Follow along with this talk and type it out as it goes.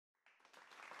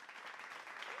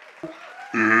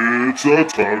It's a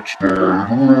touchline.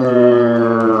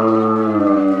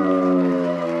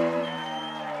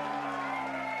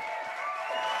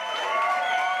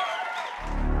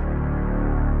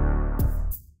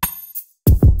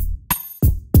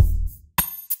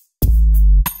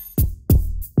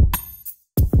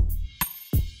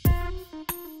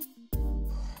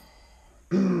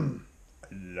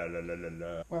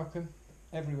 Welcome,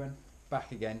 everyone,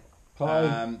 back again.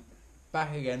 Hi.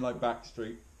 Back again like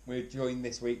Backstreet. We're joined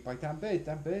this week by Dan Bird.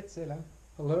 Dan Bird, say hello.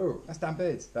 Hello. That's Dan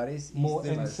Bird. That is. He's More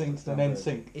the- NSYNC than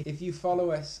NSYNC. If you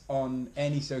follow us on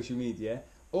any social media,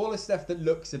 all the stuff that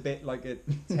looks a bit like a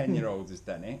 10-year-old has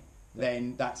done it,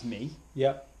 then that's me.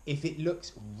 Yep. If it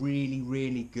looks really,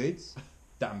 really good,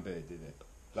 Dan Bird did it.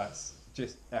 That's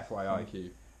just FYI. Thank you.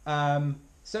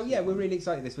 So yeah, we're really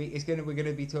excited this week. We're going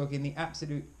to be talking the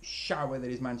absolute shower that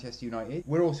is Manchester United.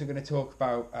 We're also going to talk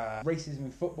about racism in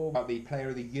football, about the Player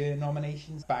of the Year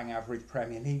nominations, bang average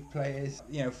Premier League players,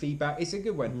 feedback. It's a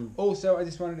good one. Also, I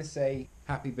just wanted to say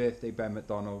happy birthday, Ben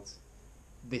McDonald.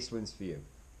 This one's for you.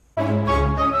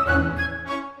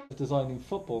 Designing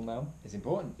football now It's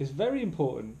important. is very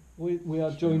important. We are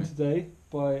joined today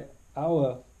by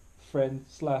our friend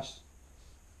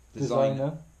 /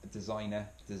 designer.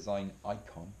 Design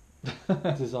icon.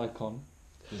 Desiicon.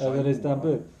 That is Dan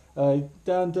Bird.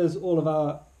 Dan does all of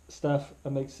our stuff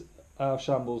and makes our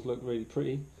shambles look really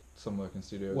pretty. Some work in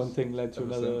studios. One thing led to ever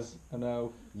another, since. and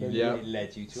now It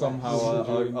led you to Somehow us.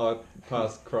 our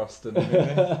paths crossed and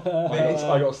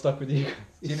I got stuck with you.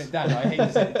 Do you know, Dan, I hate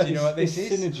to say it. Do you know what this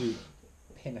it's is? synergy.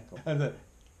 Pinnacle.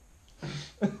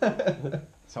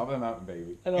 Top of the mountain,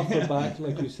 baby. And off the back,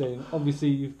 like you're saying,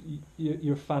 obviously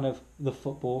you're a fan of the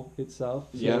football itself.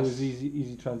 So Yes. it was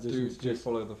easy transition to Do just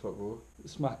follow the football.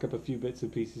 smack up a few bits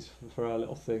and pieces for our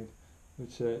little thing,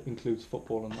 which includes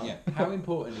football and that. Yeah. How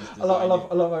important is I design?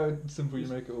 love how simple you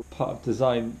make it all. Part of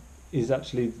design is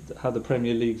actually how the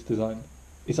Premier League's designed.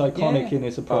 It's iconic in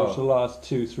its approach. The last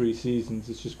 2-3 seasons,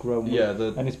 it's just grown.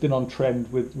 And it's been on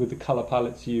trend with the colour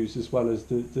palettes used as well as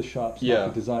the sharp,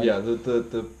 snappy design. Yeah.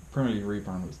 The Premier League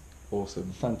rebrand was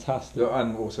awesome. Fantastic.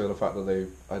 And also the fact that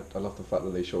I love the fact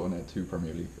that they shorten it to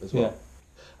Premier League as well. Yeah.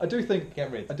 I do think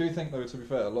Get rid. though, to be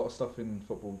fair, a lot of stuff in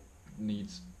football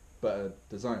needs better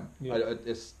design. Yeah.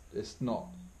 It's not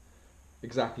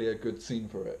exactly a good scene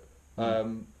for it.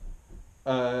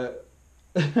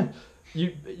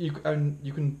 You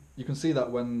can see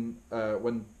that when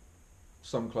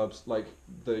some clubs like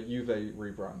the Juve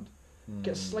rebrand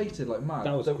get slated like mad.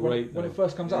 That was when great it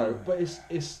first comes out, but it's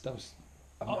That was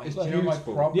Do it's you know my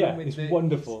beautiful. problem with it's the...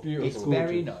 wonderful. It's beautiful. It's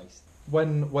very nice.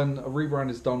 When a rebrand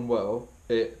is done well,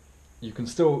 you can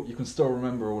still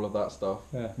remember all of that stuff.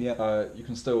 Yeah. You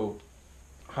can still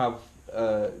have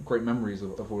great memories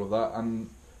of all of that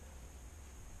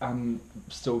and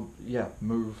still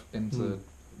move into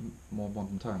more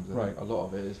modern times. I think a lot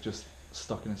of it is just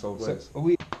stuck in its old ways. Are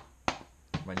we...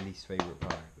 My least favourite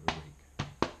part of the week.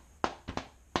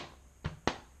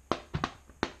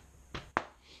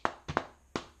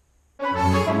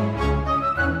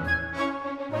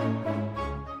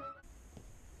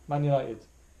 Man United.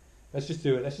 Let's just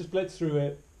do it. Let's just blitz through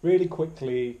it really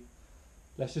quickly.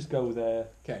 Let's just go there.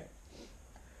 Okay.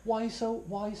 Why so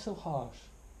harsh?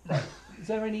 Is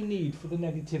there any need for the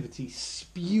negativity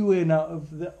spewing out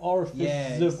of the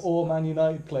orifices of all Man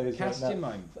United players Cast right your now?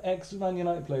 mind. Ex-Man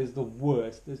United players, the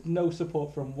worst. There's no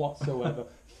support from whatsoever.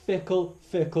 Fickle.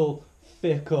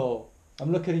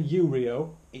 I'm looking at you,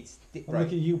 Rio. I'm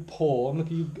looking at you, Paul. I'm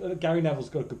looking at you. Gary Neville's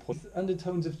got a good point.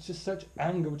 Undertones of just such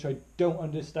anger, which I don't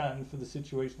understand for the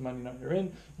situation Man United are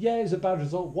in. Yeah, it's a bad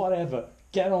result. Whatever.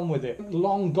 Get on with it.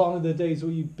 Long gone are the days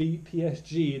where you beat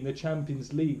PSG in the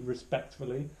Champions League,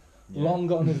 respectfully. Yeah. Long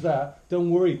gone is that.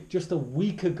 Don't worry. Just a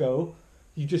week ago,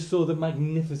 you just saw the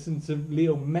magnificence of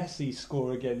Leo Messi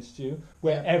score against you,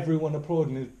 where everyone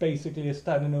applauding is basically a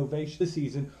standing ovation this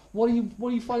season. What are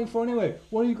you fighting for anyway?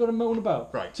 What are you got to moan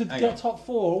about? Right, To hang get on. top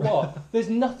 4 or what? There's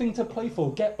nothing to play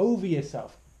for. Get over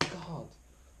yourself. God.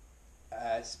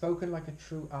 Spoken like a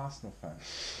true Arsenal fan.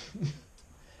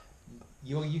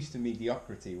 You're used to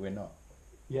mediocrity, we're not.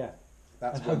 Yeah.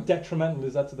 That's And how detrimental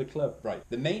is that to the club? Right.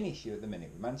 The main issue at the minute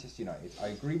with Manchester United, I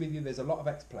agree with you, there's a lot of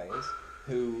ex-players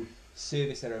who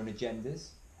service their own agendas.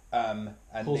 And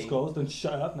Paul Scholes, don't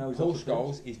shut up now. He's Paul off the pitch.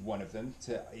 Scholes is one of them.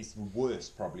 He's the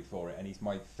worst probably for it, and he's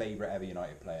my favourite ever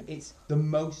United player. It's the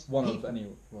most... One of any...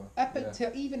 Well, Up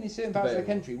until even in certain parts of the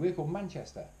Debatable. country, we're called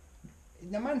Manchester.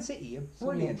 Now, Man City are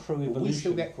brilliant, but we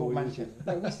still get called Manchester.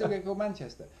 No, we still get called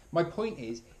Manchester. My point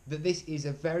is that this is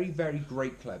a very, very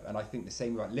great club, and I think the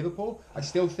same about Liverpool. I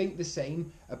still think the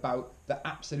same about the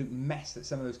absolute mess that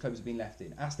some of those clubs have been left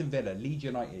in. Aston Villa, Leeds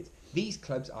United. These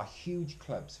clubs are huge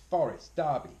clubs. Forest,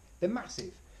 Derby, they're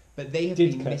massive, but they have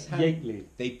been mishandled.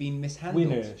 They've been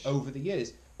mishandled over the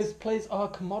years. These players are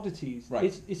commodities.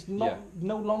 Right. It's not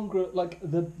no longer like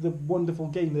the wonderful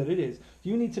game that it is.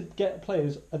 You need to get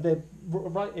players at their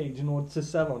right age in order to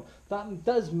sell on. That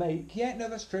does make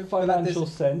that's true. Financial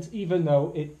sense, even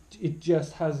though it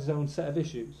just has its own set of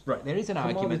issues. Right. There is an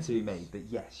argument to be made that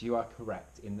yes, you are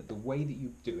correct in that the way that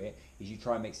you do it is you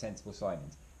try and make sensible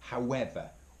signings. However,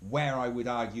 where I would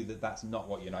argue that that's not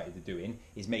what United are doing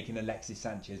is making Alexis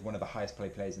Sanchez one of the highest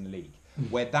paid players in the league.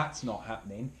 Where that's not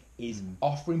happening is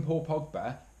offering Paul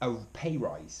Pogba a pay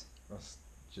rise. That's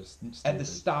just at the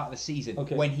start of the season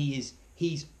when he's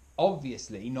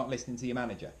obviously not listening to your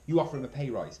manager. You offer him a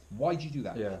pay rise. Why do you do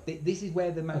that? Yeah. This is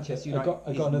where the Manchester United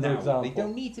I got another example. They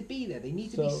don't need to be there. They need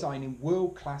to be signing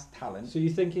world-class talent. So you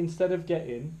think instead of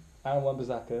getting Aaron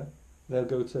Wan-Bissaka, they'll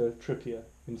go to Trippier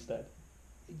instead?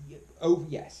 Oh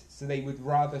yes. So they would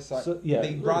rather sign.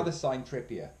 They'd rather sign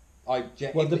Trippier.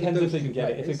 It depends if they can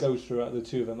get it. If it goes through out of the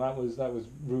two of them, that was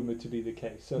rumoured to be the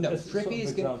case. So no,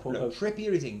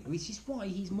 Trippier is in, which is why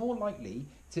he's more likely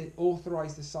to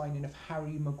authorise the signing of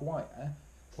Harry Maguire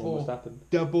for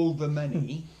double the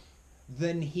money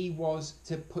than he was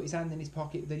to put his hand in his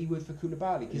pocket that he would for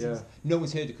Koulibaly. Because no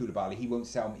one's heard of Koulibaly. He won't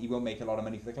sell. He won't make a lot of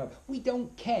money for the club. We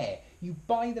don't care. You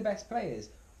buy the best players.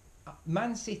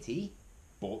 Man City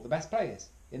bought the best players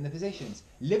in the positions.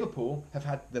 Liverpool have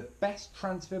had the best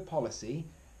transfer policy,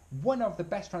 one of the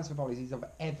best transfer policies I've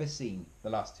ever seen the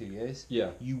last 2 years.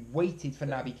 Yeah. You waited for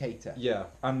Naby Keita. Yeah.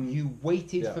 And you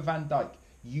waited for Van Dijk.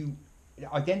 You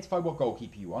identified what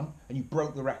goalkeeper you want, and you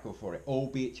broke the record for it.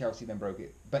 Albeit Chelsea then broke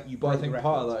it, but you broke the record.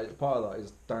 But I think part of that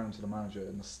is down to the manager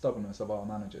and the stubbornness of our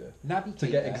manager. Naby to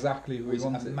Keita get exactly who he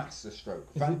wanted. Was a masterstroke.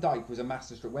 Van Dijk was a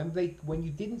masterstroke. When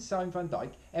you didn't sign Van Dijk,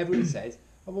 everyone said,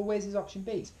 "Oh, well, where's his option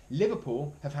B?"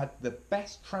 Liverpool have had the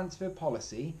best transfer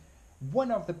policy, one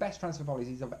of the best transfer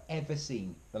policies I've ever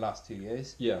seen the last 2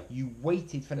 years. Yeah. You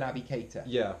waited for Naby Keita.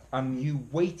 Yeah. And you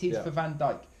waited for Van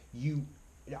Dijk. You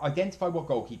identified what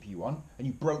goalkeeper you want, and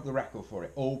you broke the record for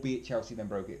it. Albeit Chelsea then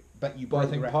broke it, but you broke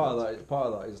the record. But I think part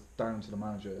of that is down to the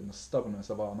manager and the stubbornness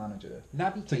of our manager.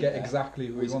 Naby Keita to get exactly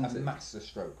who he wanted. Was a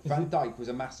masterstroke. Van Dijk was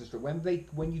a masterstroke.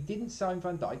 When you didn't sign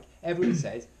Van Dijk, everyone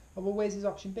said, "Oh, well, where's his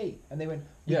option B?" And they went,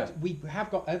 we have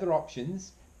got other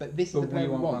options, but this is the player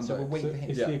we want, so we're waiting for him.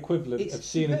 It's the equivalent of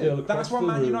seeing a girl across That's what the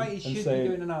Man room United should be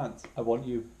doing, an aunt. "I want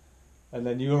you," and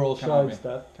then you're all shy and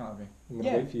stuff. Can't be. I'm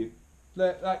going to wait for you.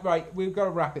 Right, we've got to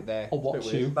wrap it there. I'll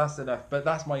watch you. That's enough. But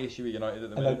that's my issue with United at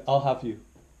the minute. And then I'll have you.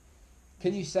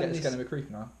 Can you send this? It's getting a bit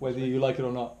creepy now. Whether you like it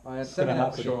or not. I'm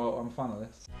sure I'm a fan of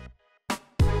this.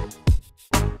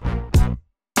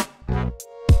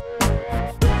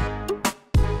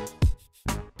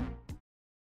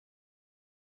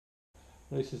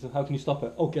 Racism, how can you stop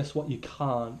it? Oh, guess what? You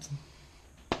can't.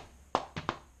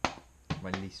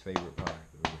 My least favourite part of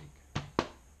the week.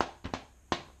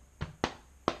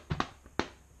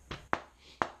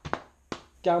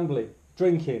 Gambling,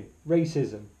 drinking,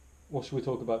 racism. What should we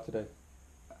talk about today?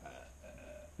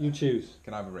 You choose.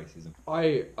 Can I have a racism?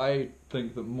 I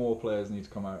think that more players need to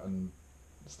come out and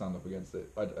stand up against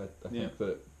it. I think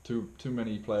that too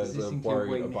many players are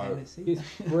worried about... It's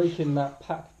breaking that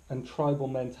pack and tribal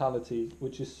mentality,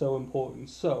 which is so important.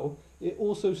 So, it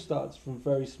also starts from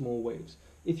very small waves.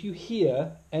 If you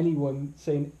hear anyone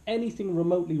saying anything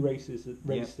remotely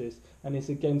racist and it's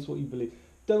against what you believe,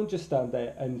 don't just stand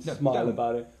there and smile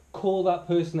about it. Call that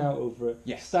person out over it.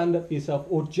 Yes. Stand up for yourself,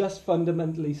 or just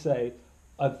fundamentally say,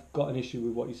 "I've got an issue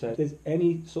with what you said." If there's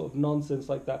any sort of nonsense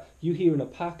like that, you hear in a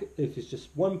pack, if it's just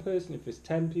one person, if it's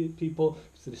 10 people,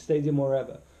 if it's at a stadium or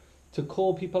wherever, to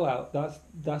call people out,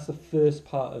 that's the first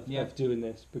part of doing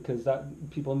this, because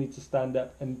that people need to stand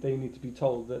up and they need to be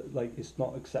told that it's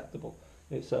not acceptable.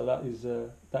 So that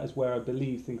is where I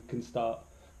believe things can start,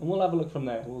 and we'll have a look from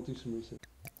there. We'll do some research.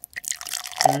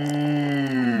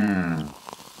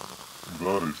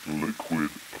 That is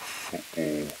liquid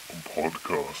football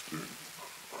podcasting.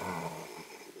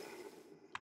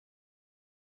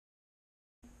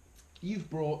 You've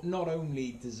brought not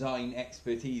only design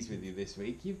expertise with you this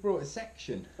week, you've brought a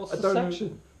section. What's the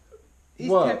section?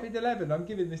 He's kept it 11. I'm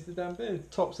giving this to Dan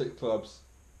Bird. Top 6 clubs.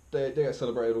 They get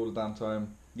celebrated all the damn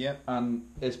time. Yep. And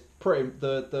it's pretty...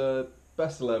 The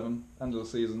best 11, end of the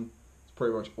season, it's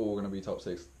pretty much all going to be top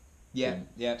 6. Yeah,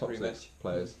 top pretty 6 much.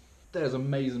 players. There's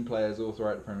amazing players all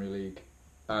throughout the Premier League.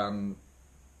 And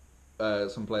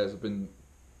some players have been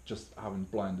just having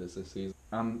blinders this season,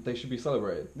 and they should be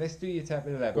celebrated. Let's do your top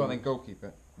 11. Go on then,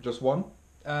 goalkeeper. Just one?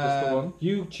 Just the one?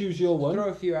 You choose your one. Throw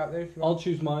a few out there if you want. I'll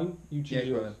choose mine. You choose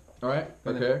yours. Alright,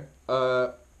 okay.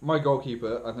 My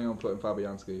goalkeeper, I think I'm putting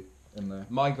Fabianski in there.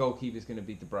 My goalkeeper's going to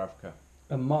be Dubravka.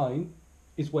 And mine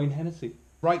is Wayne Hennessy.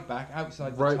 Right back,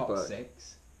 outside the Right top back.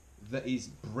 6, that is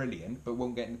brilliant, but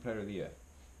won't get in the Player of the Year.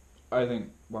 I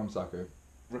think Wan-Bissaka.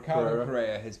 Ricardo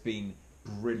Pereira has been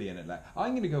brilliant at that.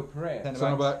 I'm going to go Pereira.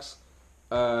 Centre backs.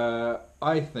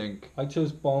 I think. I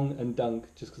chose Bong and Dunk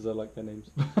just because I like their names.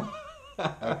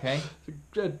 Okay.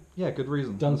 Yeah, good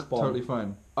reason. Dunk That's Bong. totally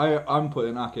fine. I'm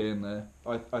putting Ake in there.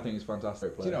 I think he's a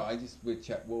fantastic player. Do you know, I just would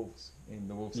check Wolves in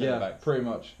the Wolves Yeah, centre backs. pretty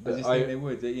much. I just think they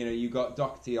would. You know, you got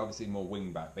Doherty, obviously more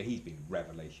wing back, but he's been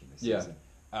revelation this season.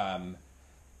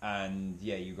 And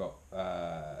yeah, you got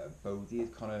Bodie.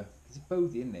 Is it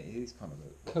Bodie, isn't it? It is kind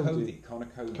of Connor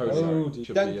Cody. Cody.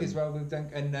 Dunk as well, Dunk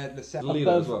and Lascelles. Leader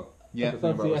as well. Yeah,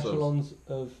 Above the ourselves. echelons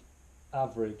of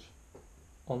average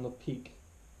on the peak.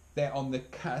 they're on the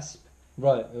cusp,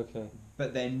 Right, okay.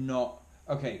 but they're not.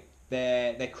 Okay,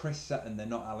 they're Chris Sutton. They're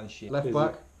not Alan Shearer. Left Is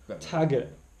back. Taggart.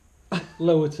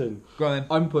 Lowerton. Go on then.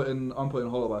 I'm putting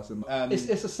Holobas in. It's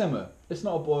a simmer. It's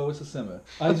not a boil. It's a simmer.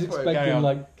 I was Carry expecting on,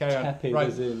 like carry on. tepid Right,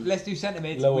 as in let's do centre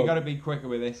mids. lower. We got to be quicker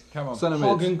with this. Come on. Centre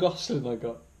Hog mids. and Gosling I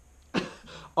got.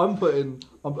 I'm putting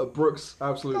Brooks,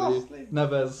 absolutely. Gosling.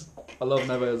 Neves. I love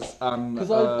Neves. And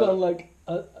Because I've got like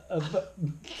a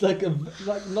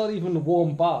not even a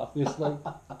warm bath. It's like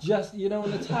just in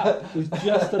the tap. It's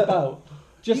just about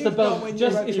You've above got when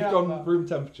just you're you've Yeah. gone room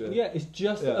temperature. yeah. It's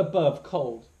just Yeah. above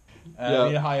cold. Yeah.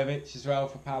 Mihajovic as well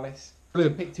for Palace.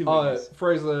 Brilliant. Pick two wingers.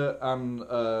 Fraser and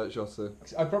Jota.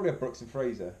 I'd probably have Brooks and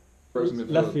Fraser. Brooks in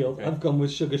Left midfield. field. Okay. I've gone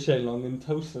with Sugar Shane Long and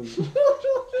Tosin.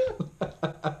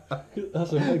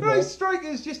 That's a big Right, one.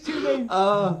 strikers, just two names.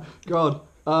 God.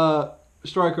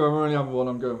 Striker, I'm only having one.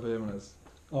 I'm going for Jimenez.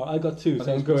 Oh, I got two, I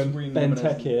so I'm think it's going between Ben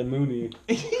Jimenez Teke and Mooney.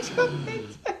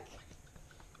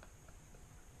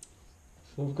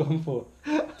 So I've gone for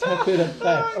tepid at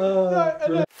best.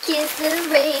 Kiss the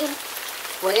ring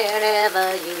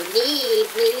wherever you need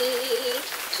me.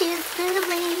 Kiss the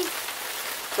ring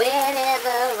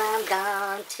whenever I'm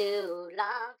gone too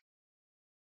long.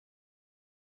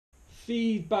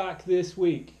 Feedback this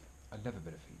week. I love a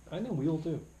bit of feedback. I know we all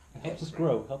do. It helps us Every-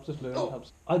 grow, helps us learn. Oh.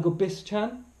 Helps. I go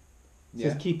Bis-chan.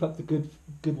 Says Yeah. keep up the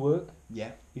good work.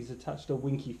 Yeah. He's attached a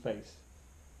winky face.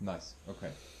 Nice. Okay.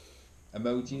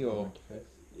 Emoji or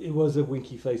It was a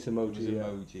winky face it emoji. was yeah.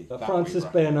 emoji? That Francis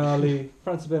way round.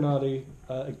 Bernardi,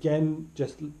 again,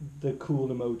 just the cool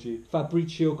emoji.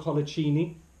 Fabrizio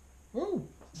Colacini, Ooh.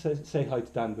 say hi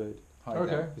to Dan Bird. Hi,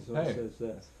 Okay. Dan. Is what it Hey. says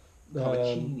there.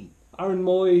 Colacini. Aaron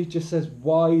Moy just says,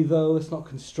 why though? It's not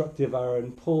constructive,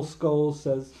 Aaron. Paul Scholes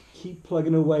says, keep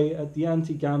plugging away at the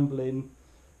anti-gambling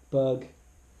bug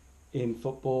in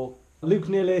football. Luke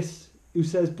Nillis, who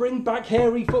says, bring back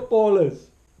hairy footballers.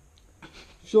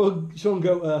 Sean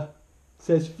Gota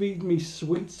says, feed me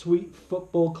sweet, sweet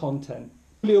football content.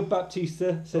 Leo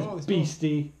Baptista says, Oh, it's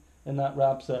beastie. And that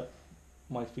wraps up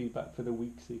my feedback for the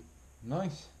week. See.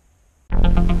 Nice.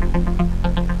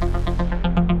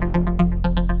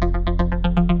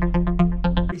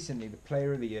 Recently, the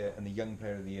Player of the Year and the Young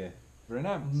Player of the Year were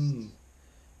announced.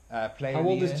 Player How of the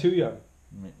old Year. is Too Young?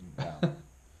 Well,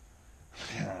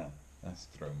 that's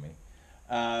thrown me.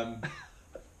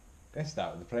 Let's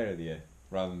start with the Player of the Year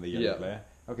rather than the young Yeah. player.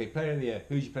 Okay, Player of the Year.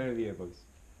 Who's your Player of the Year, boys?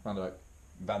 Van Dijk.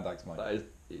 Van Dijk's mine. That is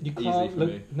You easy can't for look.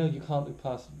 me. No, you can't look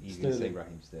past He's going to say Sterling.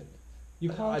 Raheem Sterling. You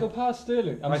can't I- go past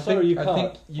Sterling. I'm I sorry, think- you I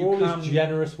can't. think you For all can- his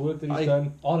generous work that he's I-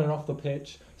 done on and off the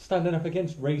pitch, standing up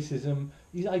against racism,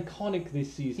 he's iconic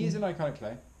this season. He is an iconic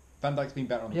player. Van Dijk's been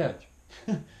better on the Yeah.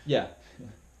 pitch. Yeah.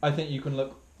 I think you can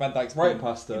look Van Dijk's right been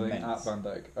past Sterling immense. at Van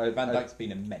Dijk. Van Dijk's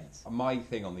been immense. My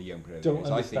thing on the young player Don't is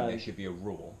I think there understand. should be a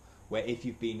rule where if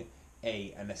you've been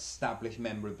an established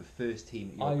member of the first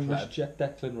team at your Irish club Jet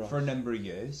Declan Rice. for a number of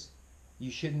years, you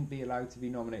shouldn't be allowed to be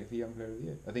nominated for Young Player of the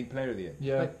Year. I think Player of the Year.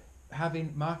 Yeah. Like,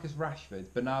 having Marcus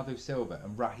Rashford, Bernardo Silva,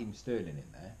 and Raheem Sterling in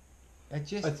there, they're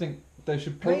just I think they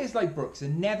should players like Brooks are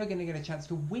never going to get a chance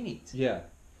to win it. Yeah.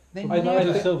 They're I know- Bernardo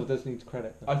never. Silva does need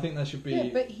credit. though. I think there should be. Yeah,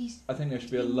 but he's. I think there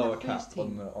should be a he's in lower that cap first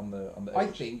team. on the I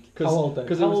age. think. How old then?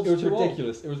 Because How it old's was too old?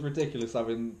 ridiculous. It was ridiculous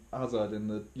having Hazard in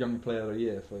the Young Player of the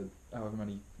Year for however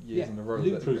many years Yeah. in a row.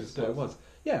 Luke that proves it it was.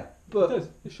 Yeah, It but does.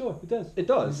 Sure, it does. it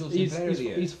does. He's also He's Player of the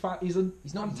Year. he's fat. He's a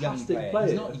He's not a young fantastic player. player.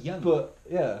 He's not young. But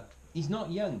yeah, He's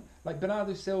not young. Like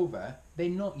Bernardo Silva, they're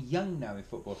not young now in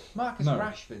football. Marcus No.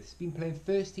 Rashford's been playing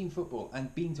first team football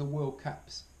and been to World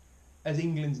Cups as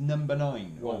England's number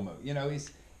 9 Wow. almost. You know,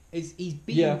 it's He's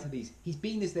been to these. He's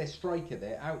been as their striker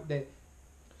there, out there,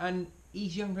 and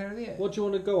he's young player of the year. What do you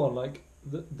want to go on? Like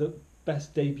the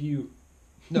best debut?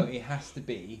 No, it has to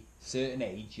be certain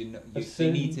age.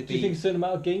 They need to be. Do you think a certain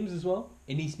amount of games as well?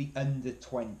 It needs to be under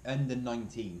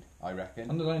 19, I reckon.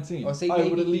 Under 19. Or say I maybe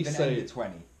would at least even say under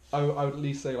 20. I would at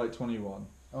least say like 21.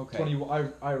 Okay.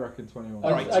 21. I reckon 21.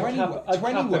 All right, I'd 21. cap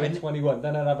it at 21.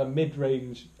 Then I'd have a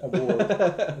mid-range award,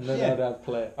 and then I'd have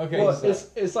player. Okay. Well, So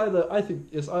it's either Okay,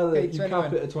 you 21.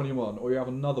 cap it at 21 or you have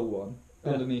another one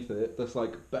underneath it that's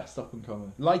like best up and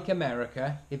coming. like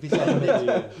America, if it's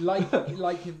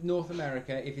like North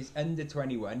America, if it's under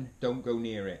 21, don't go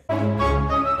near it.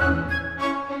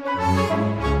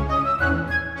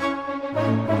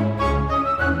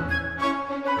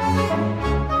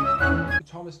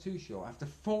 Thomas Tuchel, after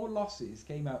 4 losses,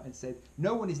 came out and said,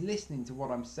 "No one is listening to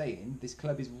what I'm saying. This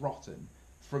club is rotten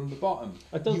from the bottom."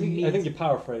 I think you're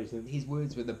paraphrasing. His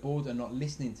words were, "The board are not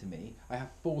listening to me. I have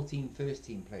 14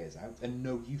 first-team players out and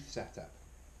no youth setup."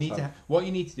 What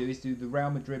you need to do is do the Real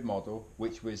Madrid model,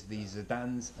 which was the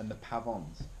Zidanes and the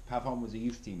Pavons. Pavon was a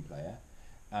youth team player,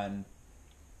 and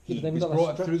he was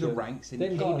brought up through the ranks and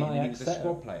he came in and he was a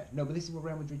squad player. No, but this is what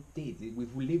Real Madrid did.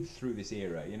 We've lived through this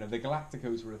era. You know, the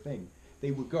Galacticos were a thing. They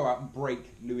would go out and break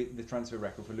the transfer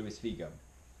record for Luis Figo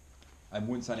and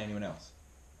wouldn't sign anyone else.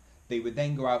 They would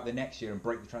then go out the next year and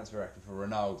break the transfer record for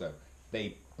Ronaldo.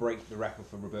 They break the record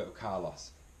for Roberto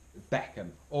Carlos, Beckham.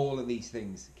 All of these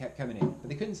things kept coming in, but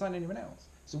they couldn't sign anyone else.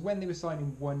 So when they were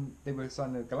signing a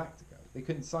Galactico. They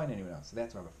couldn't sign anyone else, so they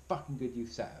had to have a fucking good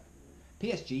youth setup.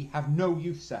 PSG have no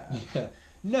youth setup.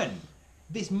 None.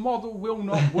 This model will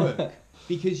not work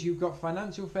because you've got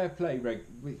financial fair play,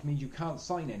 which means you can't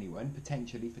sign anyone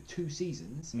potentially for 2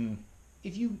 seasons.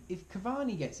 If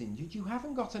Cavani gets injured, you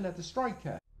haven't got another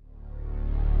striker.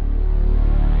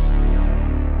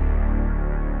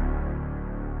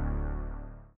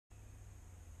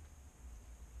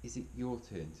 Is it your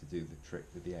turn to do the trick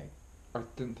with the egg? I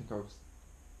didn't think I was.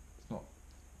 It's not.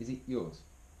 Is it yours?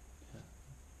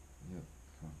 Yeah.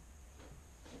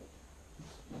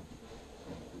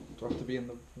 Do I have to be in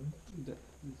the room?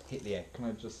 Hit the egg. Can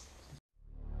I just?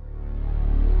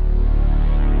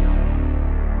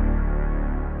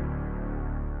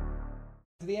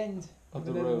 To the end Of of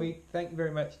the another road. week. Thank you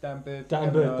very much, Dan Bird.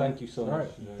 Dan Bird, thank you so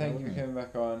much. Thank you for coming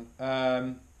back on.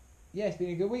 Yeah, it's been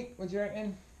a good week. What do you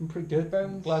reckon? I'm pretty good.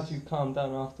 Bones? Glad you calmed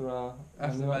down after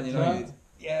Man United.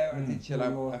 Yeah, I did chill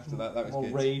out after that. That was more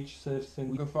good. rage surfacing.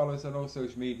 You can follow us on all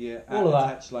social media. All at of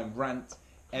that. Touchline Rant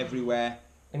everywhere.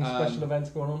 Any special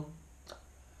events going on?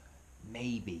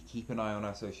 Maybe keep an eye on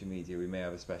our social media. We may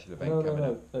have a special event No, coming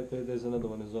up. Like, there's another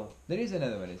one as well. There is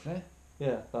another one, is there?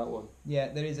 Yeah, that one. Yeah,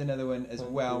 there is another one as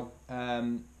Thank well.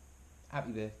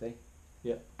 Happy birthday.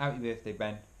 Yeah. Happy birthday,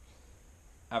 Ben.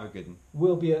 Have a good one.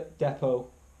 We'll be at Depot.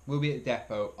 We'll be at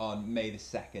Depot on May the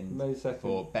 2nd. May 2nd.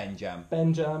 For Ben Jam.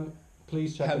 Ben Jam,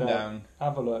 please check Come it out. down.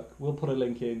 Have a look. We'll put a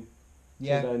link in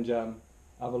Yeah. to Ben Jam.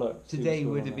 Have a look. See Today what's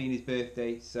going would on have there. been his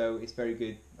birthday, so it's very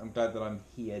good. I'm glad that I'm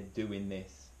here doing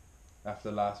this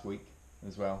after last week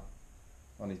as well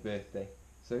on his birthday.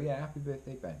 So yeah, happy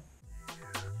birthday, Ben.